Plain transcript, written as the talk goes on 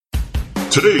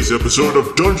Today's episode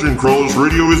of Dungeon Crawlers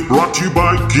Radio is brought to you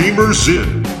by Gamers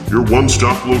Inn, your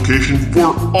one-stop location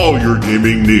for all your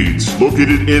gaming needs.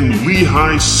 Located in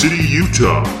Lehigh City,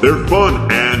 Utah, their fun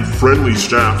and friendly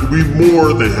staff will be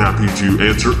more than happy to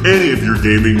answer any of your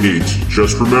gaming needs.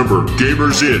 Just remember,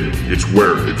 Gamers Inn, it's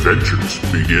where adventures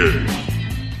begin.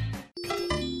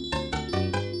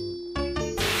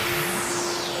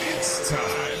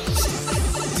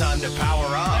 Time to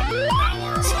power up.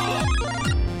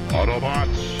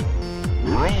 Autobots,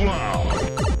 roll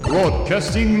out.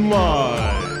 Broadcasting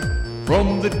live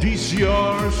from the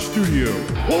DCR studio.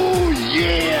 Oh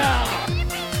yeah!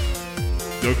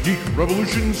 The Geek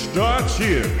Revolution starts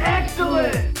here.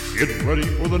 Excellent! Get ready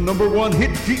for the #1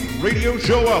 hit geek radio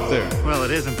show out there. Well,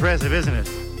 it is impressive, isn't it?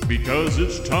 Because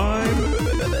it's time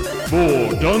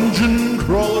for Dungeon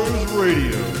Crawlers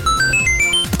Radio.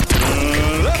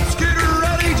 Let's get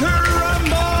ready to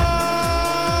rumble!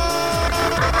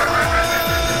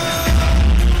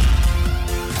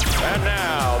 And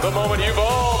now, the moment you've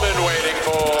all been waiting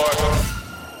for.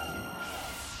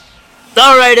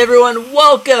 Alright everyone,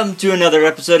 welcome to another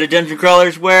episode of Dungeon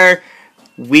Crawlers where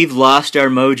we've lost our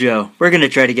mojo. We're going to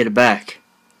try to get it back.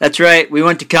 That's right, we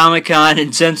went to Comic-Con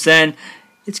and since then,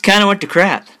 it's kind of went to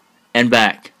crap. And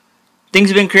back. Things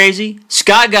have been crazy.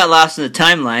 Scott got lost in the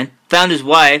timeline, found his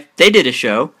wife, they did a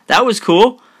show. That was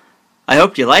cool. I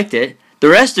hope you liked it. The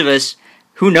rest of us,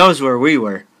 who knows where we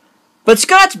were. But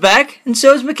Scott's back, and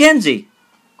so is Mackenzie.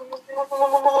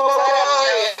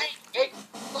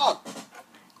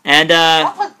 And,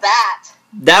 What was that?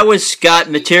 that was Scott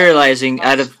materializing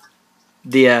out of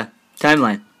the,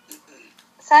 timeline.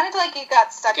 Sounded like you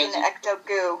got stuck in the ecto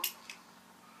goo.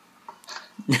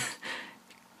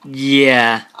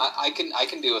 Yeah. I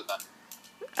can deal with that.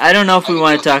 I don't know if we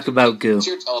want to talk about goo. It's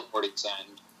your teleporting sign.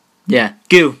 Yeah,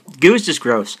 goo. Goo is just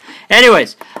gross.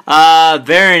 Anyways,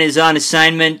 Varen is on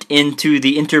assignment into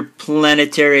the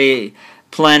interplanetary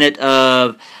planet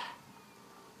of...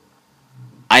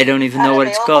 I don't even know what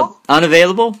it's called.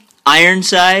 Unavailable?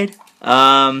 Ironside?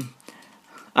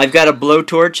 I've got a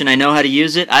blowtorch and I know how to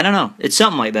use it. I don't know. It's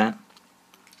something like that.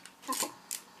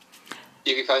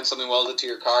 You can find something welded to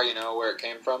your car, you know where it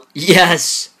came from?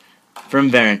 Yes!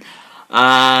 From Varen.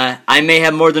 I may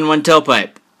have more than one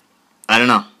tailpipe. I don't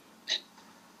know.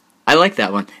 I like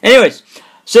that one. Anyways,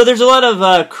 so there's a lot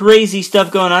of crazy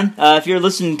stuff going on. If you're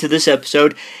listening to this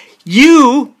episode,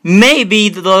 you may be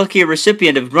the lucky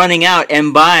recipient of running out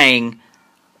and buying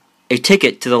a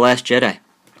ticket to The Last Jedi.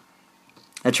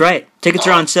 That's right. Tickets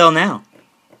are on sale now.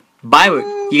 Buy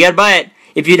it. You gotta buy it.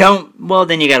 If you don't, well,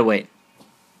 then you gotta wait.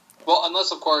 Well,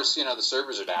 unless, of course, the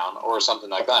servers are down or something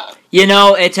like that.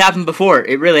 It's happened before.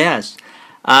 It really has.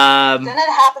 Didn't it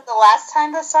happen the last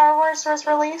time the Star Wars was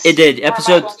released? It did. I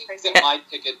get my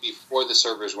ticket before the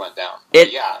servers went down.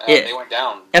 They went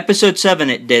down. Episode 7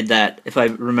 it did that, if I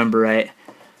remember right.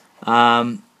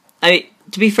 To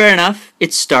be fair enough,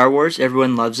 it's Star Wars.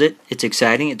 Everyone loves it. It's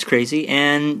exciting. It's crazy.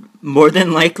 And more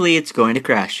than likely, it's going to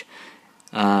crash.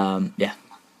 Yeah.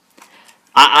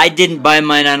 I didn't buy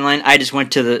mine online. I just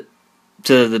went to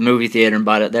the movie theater and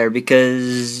bought it there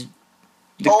because...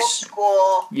 Old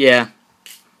school. Yeah.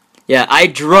 Yeah, I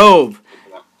drove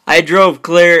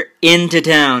clear into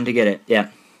town to get it. Yeah.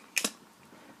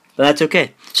 But that's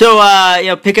okay. So,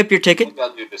 pick up your ticket.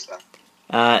 I'll do this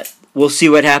then. We'll see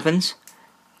what happens.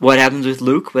 What happens with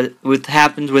Luke, what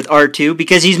happens with R2,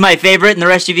 because he's my favorite, and the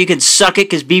rest of you can suck it,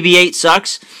 because BB-8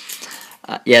 sucks.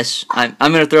 Yes, I'm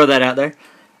going to throw that out there.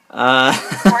 We're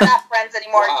not friends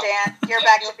anymore, Dan. You're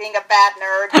back to being a bad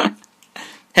nerd.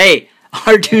 Hey,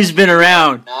 R2's been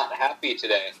around. Not happy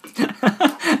today.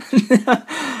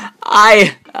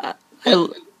 I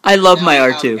love my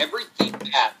R2. Every geek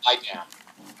hat I can.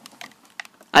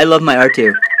 I love my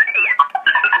R2.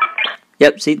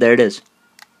 Yep, see, there it is.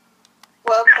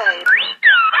 Well played.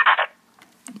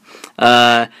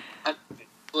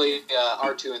 Hopefully,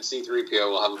 R2 and C-3PO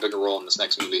will have a bigger role in this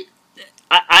next movie.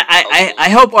 I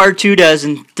hope R2 does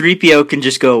and 3PO can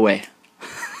just go away.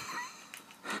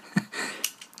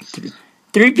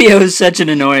 3PO is such an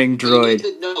annoying droid.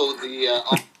 You need to know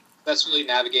that's really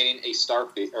navigating a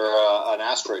starfield or an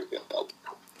asteroid field.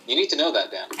 You need to know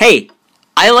that, Dan. Hey,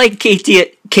 I like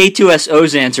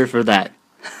K2SO's answer for that.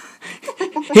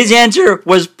 His answer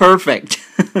was perfect.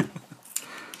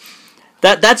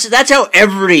 That's how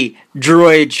every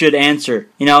droid should answer.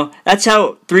 That's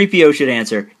how 3PO should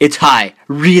answer. It's high,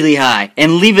 really high,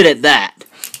 and leave it at that.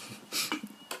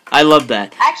 I love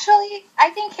that. Actually, I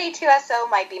think K2SO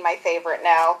might be my favorite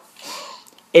now.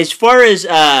 As far as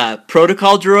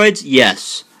protocol droids,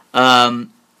 yes. But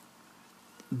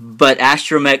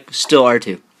Astromech still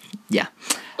R2. Yeah.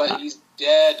 But he's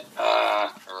dead.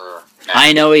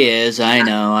 I know he is. I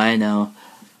know.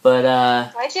 But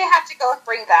Why'd you have to go and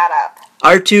bring that up?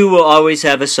 R2 will always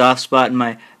have a soft spot in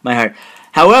my heart.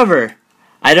 However,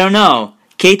 I don't know.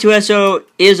 K2SO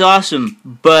is awesome,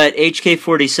 but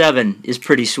HK47 is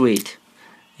pretty sweet.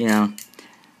 You know.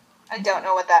 I don't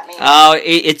know what that means. Oh,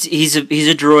 he's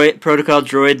a droid, protocol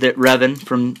droid that Revan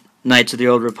from Knights of the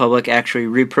Old Republic actually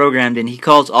reprogrammed, and he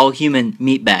calls all human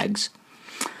meatbags.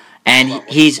 And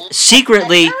he's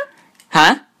secretly, Bender?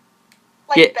 huh?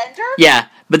 Like Yeah. Bender? Yeah,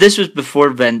 but this was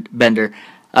before Bender.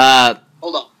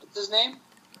 Hold on. What's his name?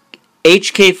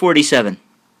 HK47.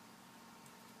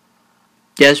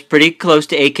 Yes, pretty close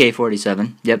to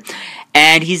AK-47. Yep.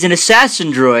 And he's an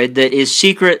assassin droid that is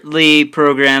secretly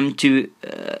programmed to...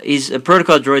 he's a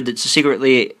protocol droid that's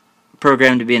secretly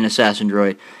programmed to be an assassin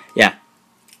droid. Yeah.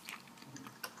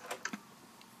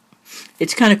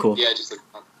 It's kind of cool. Yeah, just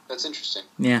like that's interesting.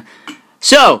 Yeah.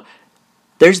 So,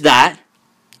 there's that.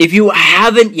 If you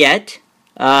haven't yet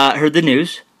heard the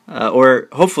news, or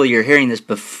hopefully you're hearing this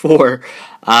before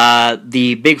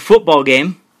the big football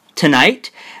game tonight,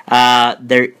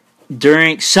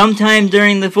 sometime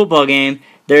during the football game,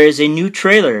 there is a new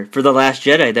trailer for The Last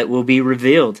Jedi that will be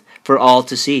revealed for all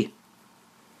to see.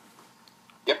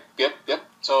 Yep.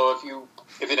 So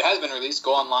if it has been released,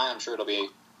 go online. I'm sure it'll be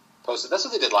posted. That's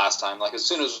what they did last time. Like as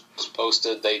soon as it was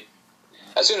posted,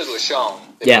 as soon as it was shown,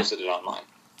 they posted it online.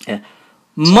 Yeah.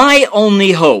 My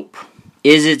only hope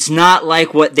is it's not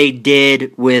like what they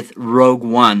did with Rogue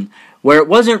One, where it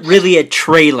wasn't really a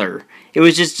trailer. It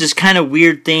was just this kind of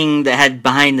weird thing that had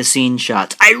behind-the-scenes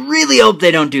shots. I really hope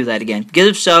they don't do that again, because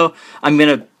if so, I'm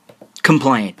going to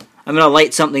complain. I'm going to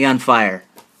light something on fire.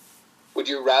 Would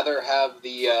you rather have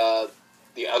the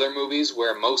other movies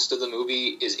where most of the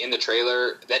movie is in the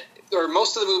trailer or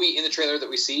most of the movie in the trailer that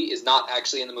we see is not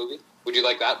actually in the movie? Would you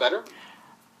like that better?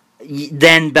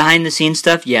 Then behind-the-scenes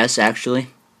stuff, yes, actually.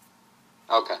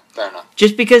 Okay, fair enough.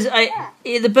 Just because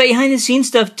the behind-the-scenes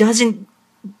stuff doesn't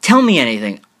tell me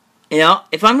anything. You know,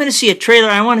 if I'm going to see a trailer,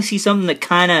 I want to see something that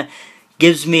kind of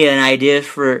gives me an idea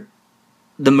for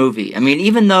the movie. I mean,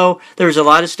 even though there was a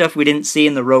lot of stuff we didn't see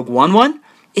in the Rogue One,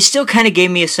 it still kind of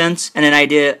gave me a sense and an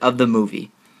idea of the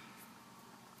movie.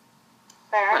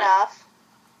 Fair enough.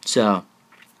 So,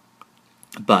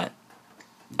 but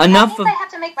enough of... I have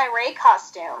to make my Rey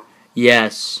costume.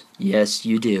 Yes,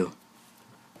 you do.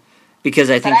 Because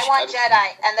I think... But I want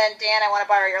Jedi, and then Dan, I want to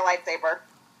borrow your lightsaber.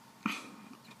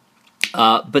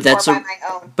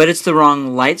 But it's the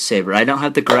wrong lightsaber. I don't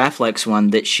have the Graflex one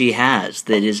that she has.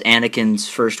 That is Anakin's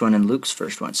first one and Luke's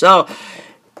first one. So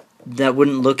that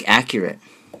wouldn't look accurate.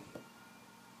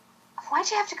 Why'd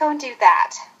you have to go and do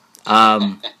that?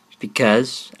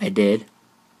 Because I did.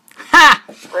 Ha!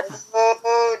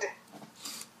 Rude.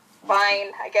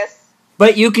 Fine, I guess.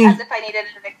 But you can. As if I needed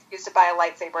an excuse to buy a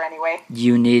lightsaber anyway.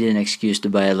 You need an excuse to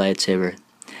buy a lightsaber.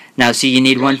 Now, see, you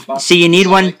need one. See, you need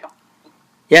one.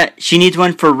 Yeah, she needs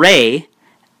one for Rey,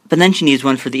 but then she needs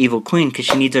one for the Evil Queen because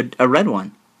she needs a red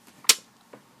one.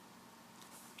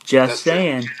 Just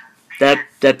saying. That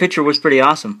picture was pretty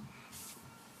awesome.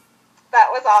 That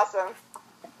was awesome.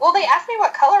 Well, they asked me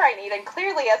what color I need, and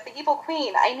clearly, as the Evil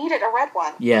Queen, I needed a red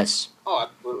one. Yes. Oh,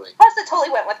 absolutely. Plus, it totally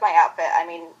went with my outfit. I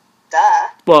mean, duh.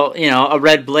 Well, you know, a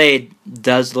red blade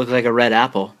does look like a red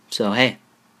apple, so hey.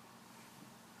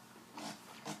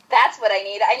 That's what I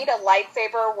need. I need a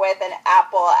lightsaber with an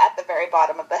apple at the very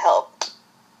bottom of the hilt.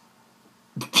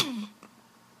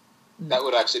 That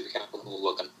would actually be kind of cool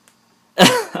looking.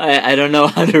 I don't know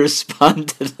how to respond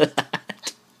to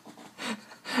that.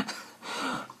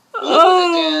 Live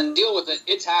with it, Dan. Deal with it.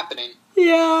 It's happening.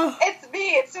 Yeah. It's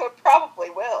me, so it probably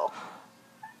will.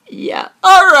 Yeah.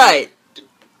 All right.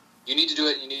 You need to do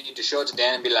it. You need to show it to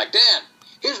Dan and be like, Dan,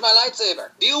 here's my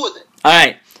lightsaber. Deal with it. All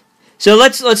right. So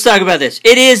let's talk about this.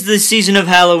 It is the season of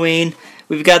Halloween.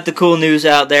 We've got the cool news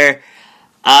out there.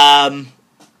 I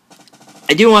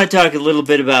do want to talk a little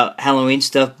bit about Halloween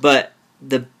stuff, but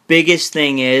the biggest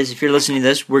thing is, if you're listening to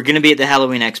this, we're going to be at the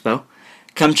Halloween Expo.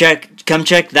 Come check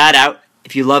that out.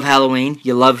 If you love Halloween,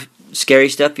 you love scary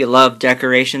stuff, you love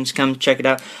decorations, come check it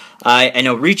out. I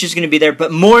know Reach is going to be there,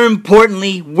 but more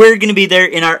importantly, we're going to be there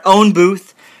in our own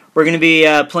booth. We're going to be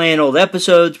playing old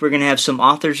episodes. We're going to have some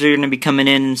authors that are going to be coming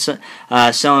in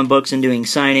and selling books and doing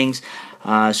signings.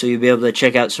 So you'll be able to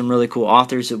check out some really cool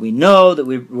authors that we know that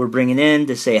we're bringing in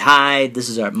to say hi. This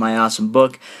is my awesome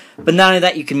book. But not only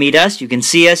that, you can meet us. You can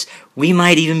see us. We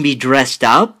might even be dressed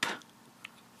up.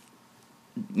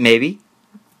 Maybe.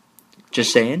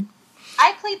 Just saying.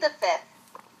 I plead the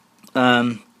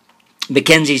fifth.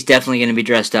 Mackenzie's definitely going to be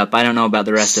dressed up. I don't know about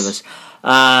the rest of us.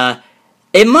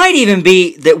 It might even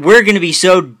be that we're going to be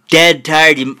so dead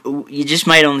tired, you just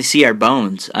might only see our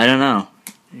bones. I don't know.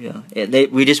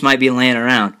 We just might be laying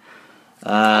around.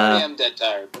 I am dead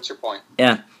tired. What's your point?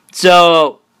 Yeah.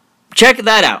 So, check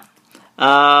that out.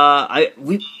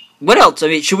 What else? I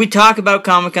mean, should we talk about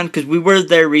Comic-Con? Because we were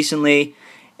there recently,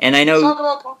 and I know... Let's talk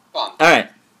about Comic-Con. All right.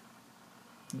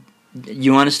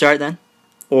 You want to start then?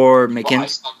 Or McKinney? Well, I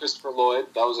saw Christopher Lloyd.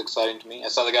 That was exciting to me. I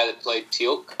saw the guy that played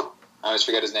Teal'c. I always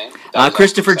forget his name.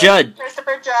 Christopher Judge.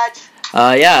 Christopher Judge.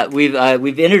 Yeah,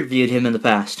 we've interviewed him in the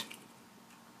past.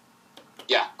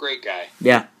 Yeah, great guy.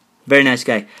 Yeah, very nice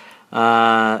guy.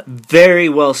 Very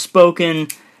well spoken.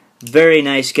 Very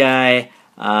nice guy.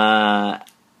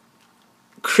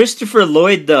 Christopher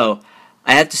Lloyd, though,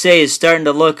 I have to say, is starting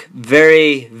to look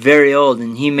very, very old,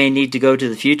 and he may need to go to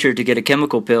the future to get a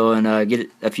chemical pill and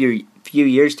get a few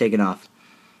years taken off.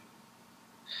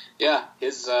 Yeah,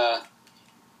 he's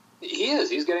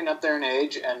getting up there in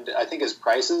age, and I think his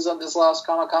prices on this last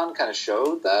Comic-Con kind of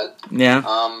showed that. Yeah.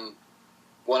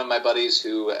 One of my buddies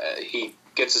who he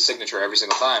gets a signature every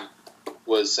single time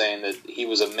was saying that he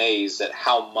was amazed at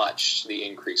how much the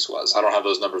increase was. I don't have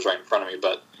those numbers right in front of me,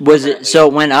 but was it so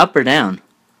it went up or down?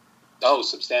 Oh,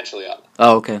 substantially up.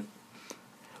 Oh, okay.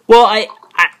 Well,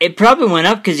 it probably went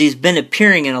up because he's been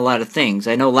appearing in a lot of things.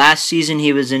 I know last season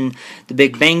he was in The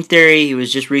Big Bang Theory. He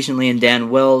was just recently in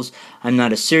Dan Wells' I'm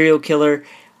Not a Serial Killer.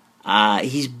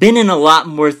 He's been in a lot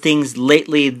more things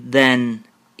lately than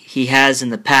he has in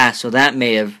the past, so that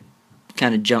may have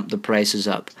kind of jumped the prices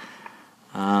up.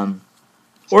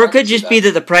 Or it could just be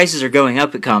that the prices are going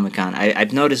up at Comic-Con.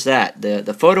 I've noticed that.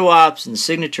 The photo ops and the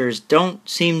signatures don't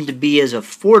seem to be as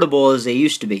affordable as they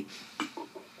used to be.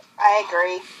 I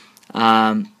agree.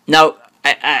 Now,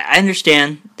 I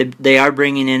understand that they are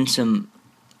bringing in some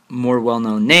more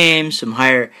well-known names, some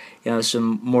higher,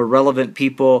 some more relevant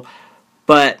people,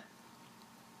 but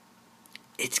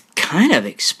it's kind of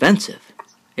expensive.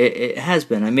 It has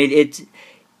been. I mean,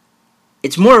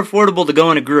 it's more affordable to go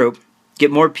in a group,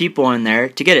 get more people in there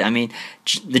to get it. I mean,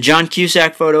 the John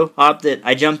Cusack photo op that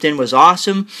I jumped in was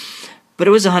awesome, but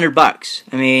it was $100.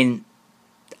 I mean,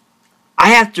 I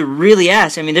have to really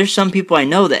ask. I mean, there's some people I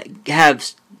know that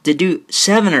have to do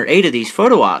 7 or 8 of these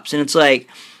photo ops, and it's like,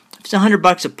 if it's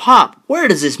 $100 a pop, where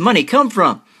does this money come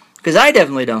from? Because I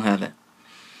definitely don't have it.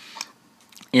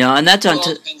 And that's on.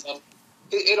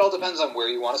 It all depends on where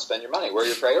you want to spend your money, where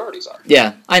your priorities are.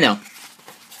 Yeah, I know.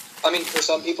 I mean, for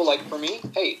some people, like for me,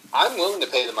 hey, I'm willing to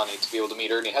pay the money to be able to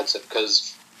meet Ernie Hudson,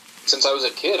 because since I was a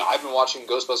kid, I've been watching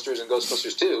Ghostbusters and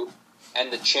Ghostbusters 2,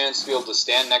 and the chance to be able to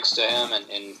stand next to him and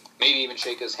maybe even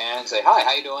shake his hand and say, hi,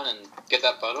 how you doing, and get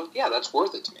that photo, yeah, that's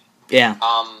worth it to me. Yeah.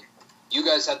 You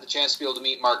guys had the chance to be able to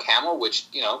meet Mark Hamill, which,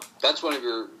 that's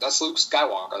that's Luke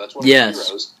Skywalker, that's one of your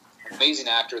heroes. Amazing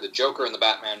actor, the Joker in the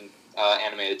Batman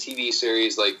animated TV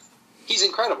series, like, he's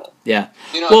incredible. Yeah.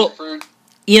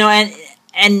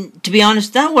 And to be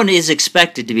honest, that one is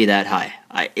expected to be that high,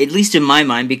 at least in my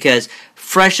mind, because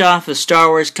fresh off of Star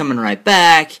Wars, coming right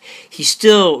back, he's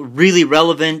still really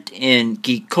relevant in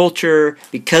geek culture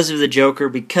because of the Joker,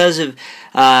 because of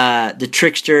the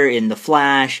Trickster in The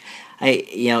Flash.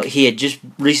 He had just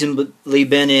recently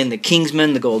been in The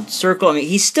Kingsman, The Gold Circle. I mean,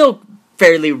 he's still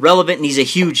fairly relevant, and he's a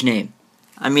huge name.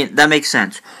 I mean, that makes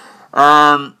sense.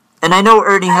 And I know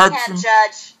Ernie Hudson. I can't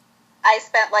judge. I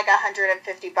spent like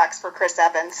 $150 for Chris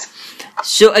Evans.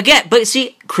 So again, but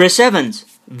see, Chris Evans,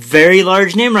 very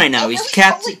large name right now. He's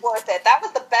Captain. Totally worth it. That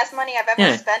was the best money I've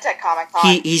ever spent at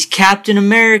Comic-Con. He's Captain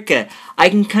America. I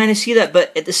can kind of see that,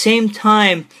 but at the same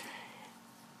time,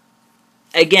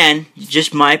 again,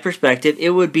 just my perspective,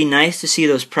 it would be nice to see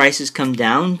those prices come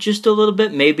down just a little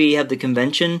bit. Maybe have the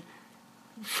convention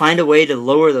find a way to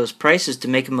lower those prices to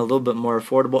make them a little bit more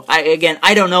affordable. I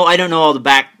don't know. I don't know all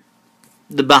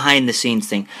the behind the scenes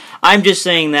thing. I'm just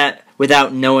saying that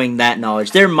without knowing that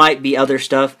knowledge. There might be other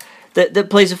stuff that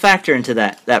plays a factor into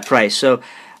that price. So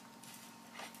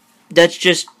that's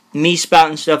just me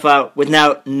spouting stuff out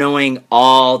without knowing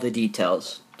all the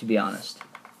details, to be honest.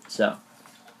 So,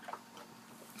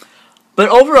 but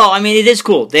overall, I mean, it is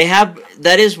cool.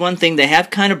 That is one thing, they have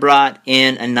kind of brought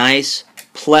in a nice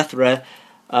plethora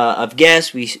of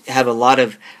guests. We have a lot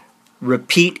of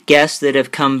repeat guests that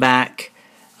have come back.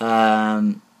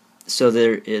 So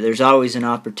there's always an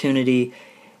opportunity.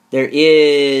 There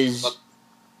is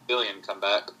billion come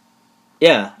back.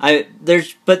 Yeah,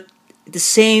 but at the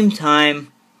same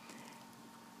time,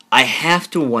 I have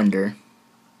to wonder,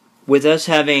 with us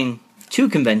having 2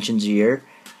 conventions a year,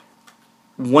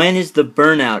 when is the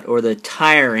burnout or the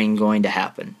tiring going to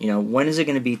happen? When is it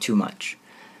going to be too much?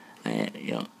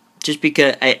 Just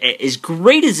because, as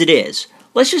great as it is,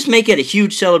 let's just make it a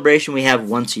huge celebration we have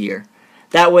once a year.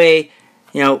 That way,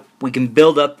 we can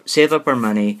save up our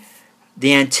money,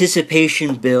 the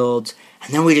anticipation builds,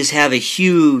 and then we just have a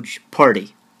huge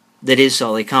party that is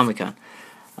Salt Lake Comic Con.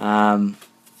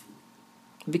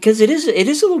 Because it is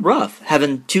a little rough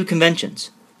having two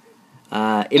conventions,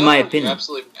 in my opinion.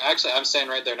 Absolutely. Actually, I'm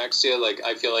standing right there next to you. Like,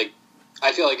 I feel like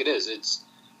it is.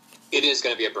 It is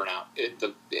going to be a burnout.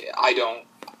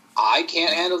 I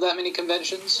can't handle that many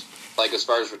conventions. Like, as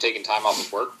far as for taking time off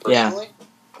of work, personally.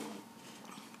 Yeah.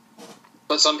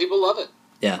 But some people love it.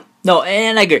 Yeah. No,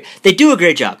 and I agree. They do a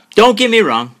great job. Don't get me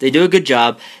wrong. They do a good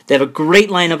job. They have a great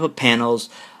lineup of panels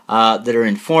that are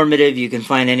informative. You can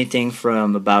find anything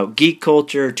from about geek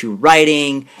culture to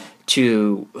writing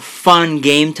to fun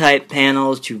game-type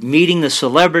panels to meeting the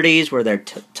celebrities where they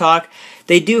talk.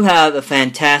 They do have a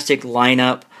fantastic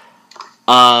lineup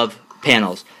of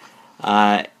panels,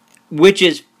 which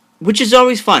is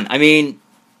always fun. I mean,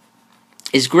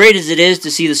 as great as it is to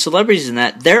see the celebrities in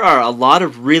that, there are a lot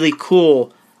of really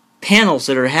cool panels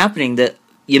that are happening that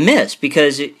you miss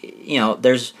because,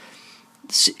 there's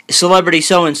celebrity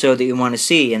so-and-so that you want to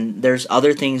see, and there's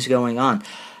other things going on.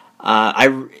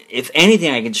 If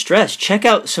anything I can stress, check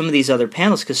out some of these other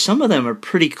panels because some of them are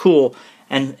pretty cool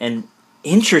and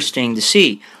interesting to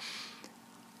see.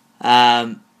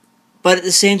 But at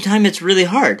the same time, it's really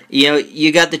hard.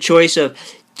 You got the choice of,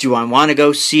 do I want to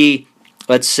go see,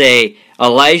 let's say,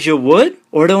 Elijah Wood,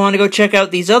 or do I want to go check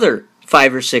out these other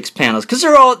 5 or 6 panels? Because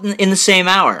they're all in the same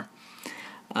hour.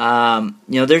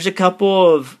 There's a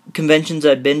couple of conventions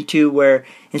I've been to where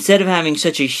instead of having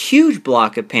such a huge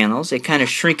block of panels, they kind of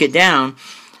shrink it down,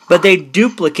 but they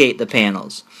duplicate the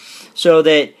panels so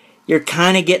that you're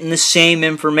kind of getting the same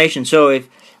information. So if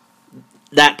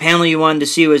that panel you wanted to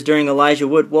see was during Elijah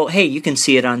Wood, well, hey, you can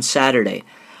see it on Saturday.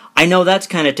 I know that's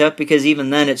kind of tough because even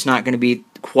then it's not going to be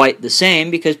quite the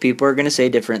same because people are going to say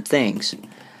different things.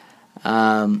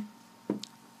 So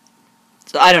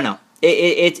I don't know.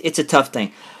 It's a tough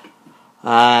thing.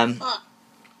 I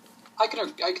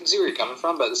can see where you're coming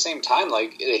from, but at the same time,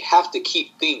 like, they have to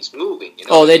keep things moving.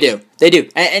 Oh, they do.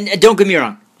 And don't get me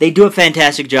wrong, they do a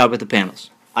fantastic job with the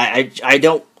panels. I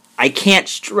can't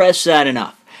stress that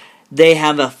enough. They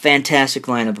have a fantastic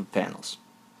lineup of panels.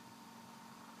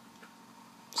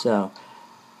 So,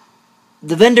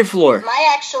 the vendor floor.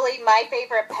 My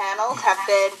favorite panels have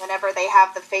been whenever they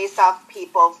have the face-off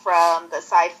people from the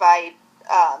sci-fi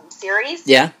series.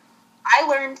 Yeah. I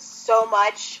learned so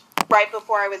much right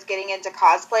before I was getting into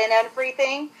cosplay and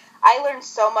everything. I learned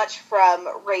so much from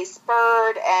Race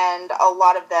Bird and a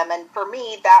lot of them. And for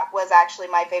me, that was actually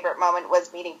my favorite moment,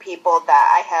 was meeting people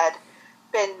that I had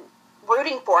been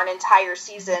rooting for an entire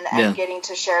season and getting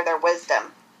to share their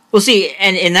wisdom. Well, see,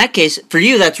 and in that case, for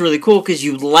you, that's really cool because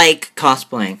you like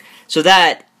cosplaying. So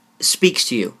that speaks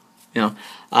to you,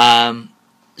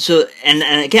 So,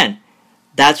 and again,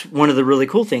 that's one of the really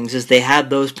cool things is they have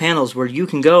those panels where you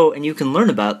can go and you can learn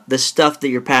about the stuff that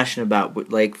you're passionate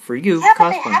about. Like for you, yeah, cosplaying.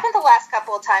 But they haven't the last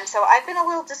couple of times, so I've been a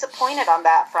little disappointed on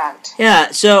that front.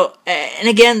 Yeah. So, and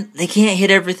again, they can't hit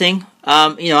everything.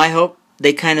 I hope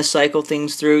they kind of cycle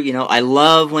things through. I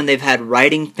love when they've had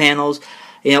writing panels.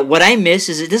 What I miss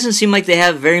is it doesn't seem like they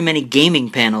have very many gaming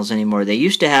panels anymore. They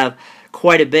used to have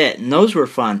quite a bit, and those were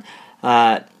fun.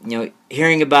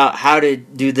 Hearing about how to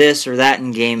do this or that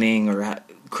in gaming, or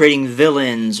creating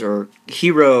villains or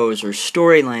heroes or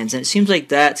storylines, and it seems like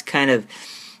that's kind of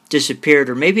disappeared,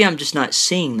 or maybe I'm just not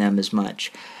seeing them as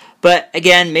much. But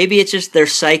again, maybe it's just they're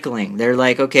cycling. They're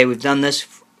like, okay, we've done this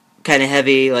kind of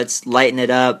heavy, let's lighten it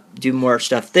up, do more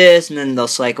stuff this, and then they'll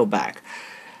cycle back.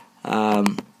 I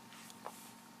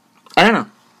don't know.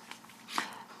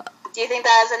 Do you think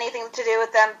that has anything to do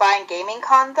with them buying Gaming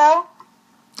Con, though?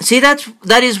 See, that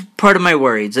is part of my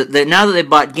worry. That now that they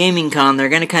bought Gaming Con, they're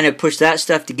going to kind of push that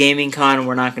stuff to Gaming Con, and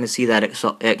we're not going to see that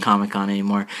at Comic Con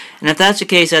anymore. And if that's the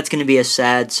case, that's going to be a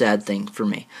sad, sad thing for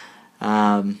me.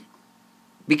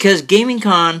 Because Gaming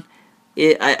Con,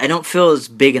 I don't feel is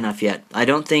big enough yet. I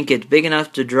don't think it's big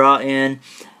enough to draw in.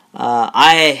 I'll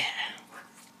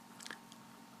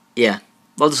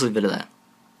just leave it at that.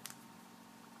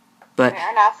 But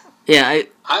fair enough. Yeah,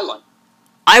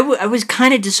 I was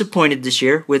kind of disappointed this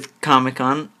year with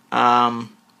Comic-Con.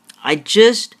 I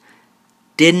just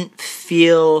didn't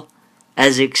feel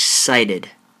as excited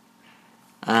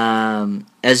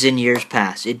as in years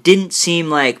past. It didn't seem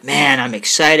like, man, I'm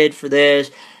excited for this.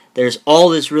 There's all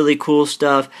this really cool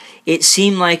stuff. It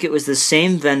seemed like it was the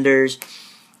same vendors.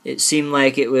 It seemed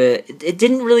like it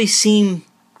didn't really seem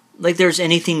like there was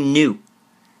anything new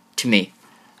to me.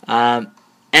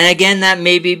 And again, that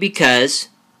may be because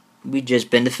we'd just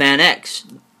been to Fan X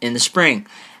in the spring.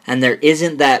 and there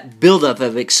isn't that buildup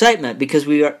of excitement because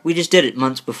we just did it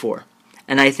months before.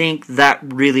 And I think that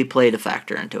really played a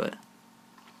factor into it.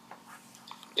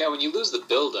 Yeah, when you lose the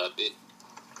build-up,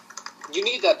 you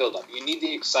need that build-up. You need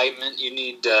the excitement. You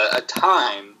need a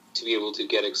time to be able to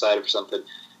get excited for something.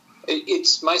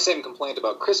 It's my same complaint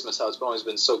about Christmas, how it's always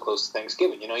been so close to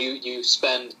Thanksgiving. You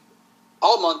spend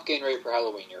all month getting ready for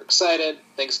Halloween. You're excited.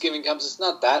 Thanksgiving comes. It's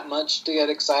not that much to get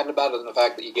excited about, other than the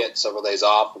fact that you get several days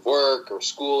off of work or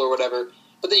school or whatever.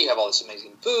 But then you have all this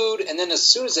amazing food, and then as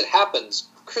soon as it happens,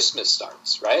 Christmas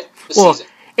starts, right? The season.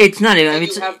 It's not even. And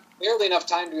you have barely enough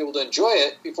time to be able to enjoy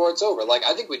it before it's over. Like,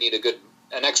 I think we need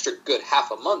an extra good half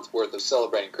a month worth of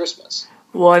celebrating Christmas.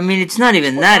 Well, I mean, it's not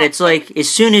even that. It's like, as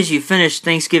soon as you finish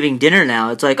Thanksgiving dinner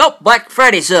now, it's like, oh, Black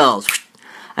Friday sales.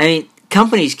 I mean,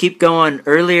 companies keep going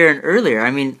earlier and earlier.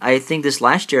 I mean, I think this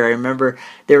last year, I remember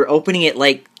they were opening at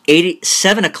like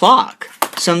 7 o'clock.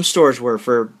 Some stores were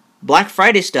for Black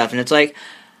Friday stuff, and it's like,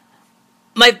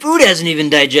 my food hasn't even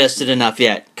digested enough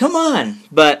yet. Come on.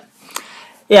 But,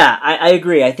 yeah, I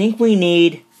agree. I think we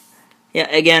need,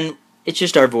 again, it's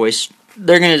just our voice.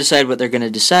 They're going to decide what they're going to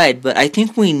decide, but I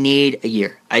think we need a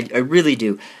year. I really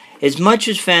do. As much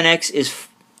as FanX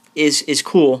is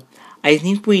cool, I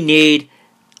think we need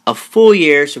a full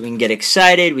year so we can get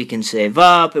excited, we can save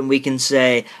up, and we can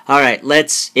say, all right,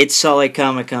 it's Salt Lake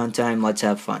Comic-Con time, let's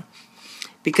have fun.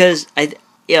 Because and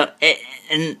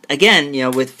again,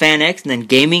 with FanX and then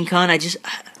Gaming Con, I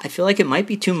feel like it might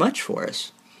be too much for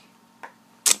us.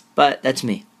 But that's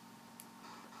me.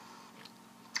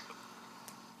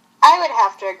 I would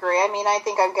have to agree. I mean, I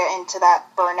think I'm getting to that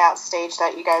burnout stage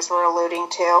that you guys were alluding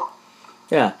to.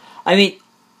 Yeah. I mean,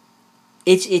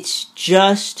 it's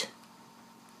just,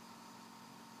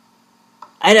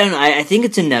 I don't know. I think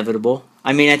it's inevitable.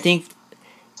 I mean, I think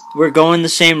we're going the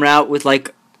same route with,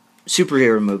 like,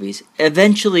 superhero movies.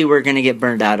 Eventually, we're going to get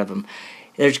burned out of them.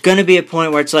 There's going to be a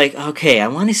point where it's like, okay, I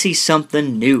want to see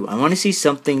something new. I want to see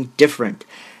something different.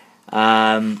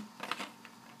 But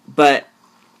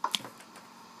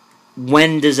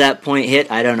when does that point hit?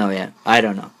 I don't know yet. I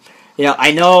don't know.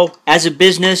 I know as a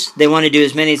business, they want to do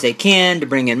as many as they can to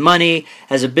bring in money.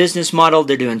 As a business model,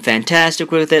 they're doing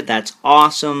fantastic with it. That's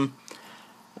awesome.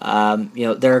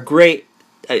 They're a great...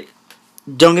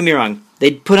 don't get me wrong.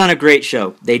 They put on a great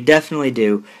show. They definitely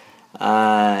do.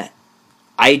 I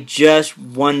just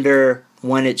wonder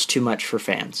when it's too much for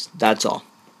fans. That's all.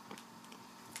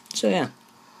 So, yeah.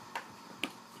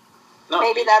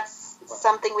 Maybe that's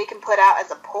something we can put out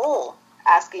as a poll,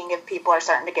 asking if people are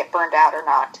starting to get burned out or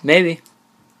not. Maybe.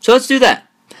 So let's do that.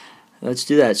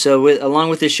 So along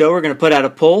with this show, we're going to put out a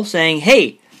poll saying,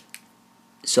 hey,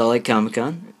 Salt Lake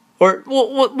Comic-Con, or we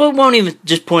won't even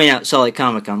just point out Salt Lake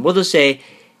Comic-Con. We'll just say,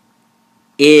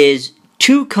 is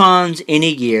 2 cons in a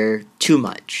year too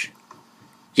much?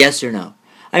 Yes or no?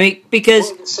 I mean,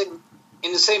 because...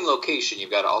 in the same location,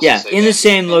 you've got to also say in the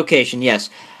same location, yes.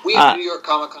 We have New York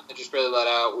Comic Con that just barely let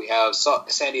out. We have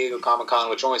San Diego Comic Con,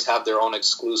 which always have their own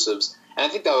exclusives. And I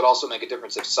think that would also make a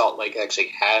difference if Salt Lake actually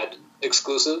had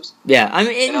exclusives. Yeah, I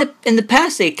mean, in the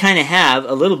past they kind of have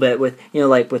a little bit with,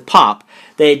 like with Pop.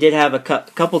 They did have a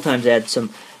couple times they had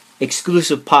some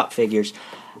exclusive Pop figures.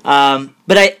 But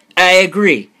I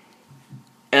agree.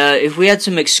 If we had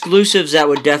some exclusives, that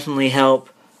would definitely help.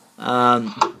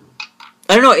 I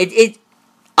don't know.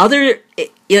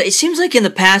 It seems like in the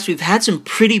past we've had some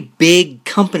pretty big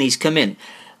companies come in.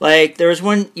 Like, there was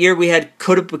one year we had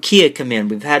Kotobukiya come in.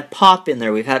 We've had Pop in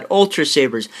there. We've had Ultra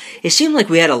Sabers. It seemed like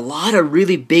we had a lot of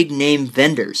really big name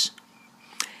vendors.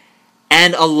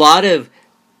 And a lot of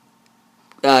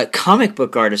comic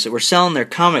book artists that were selling their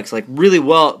comics, like, really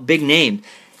well, big name.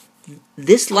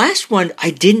 This last one, I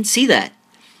didn't see that.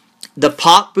 The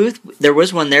Pop booth, there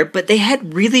was one there, but they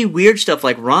had really weird stuff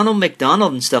like Ronald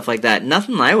McDonald and stuff like that.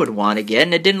 Nothing I would want to get,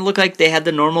 and it didn't look like they had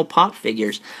the normal Pop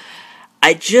figures.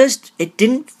 It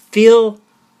didn't feel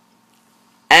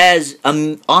as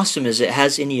awesome as it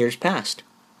has in years past.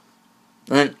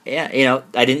 And, yeah,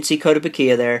 I didn't see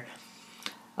Kotobukiya there.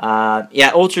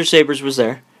 Ultra Sabers was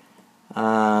there.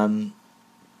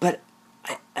 But,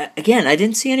 again, I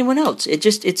didn't see anyone else.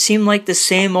 It seemed like the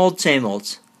same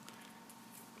olds.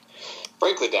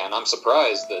 Frankly, Dan, I'm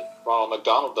surprised that Ronald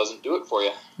McDonald doesn't do it for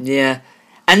you. Yeah.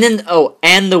 And then,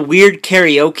 and the weird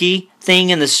karaoke thing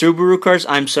in the Subaru cars,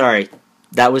 I'm sorry.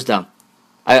 That was dumb.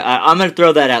 I'm going to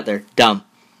throw that out there. Dumb.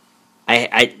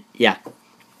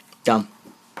 Dumb.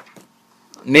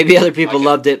 Maybe other people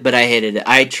loved it, but I hated it.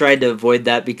 I tried to avoid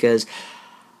that because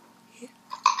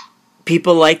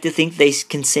people like to think they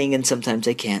can sing and sometimes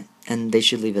they can't. And they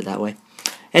should leave it that way.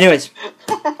 Anyways.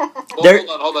 There-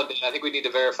 Hold on. Dan. I think we need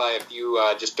to verify if you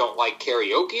just don't like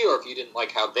karaoke or if you didn't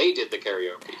like how they did the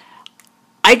karaoke.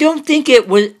 I don't think it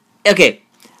was okay.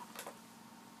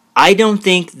 I don't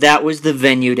think that was the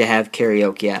venue to have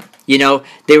karaoke at. You know,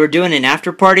 they were doing an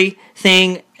after party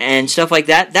thing and stuff like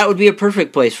that. That would be a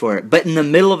perfect place for it. But in the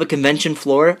middle of a convention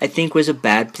floor, I think was a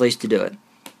bad place to do it.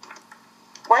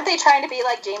 Weren't they trying to be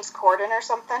like James Corden or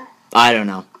something? I don't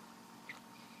know.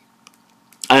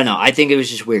 I think it was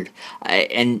just weird.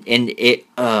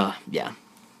 Yeah.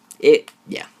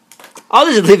 I'll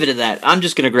just leave it at that. I'm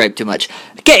just gonna gripe too much.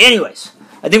 Okay. Anyways,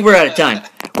 I think we're out of time.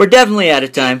 We're definitely out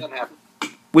of time.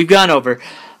 We've gone over.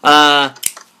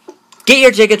 Get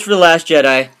your tickets for The Last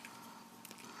Jedi.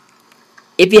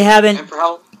 If you haven't, And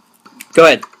for go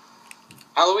ahead.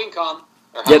 Halloween Con.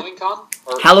 Or Yep. Halloween Con?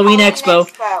 Or Halloween Halloween Expo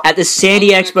Expo. at the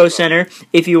Sandy Halloween Expo Expo. Center.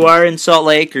 If you are in Salt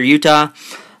Lake or Utah,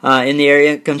 in the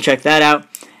area, come check that out.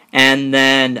 And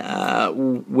then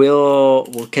we'll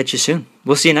catch you soon.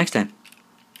 We'll see you next time.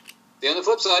 on the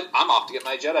flip side, I'm off to get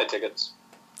my Jedi tickets.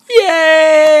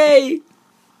 Yay!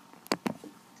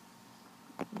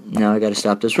 Now I gotta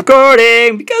stop this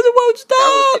recording because it won't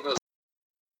stop. That was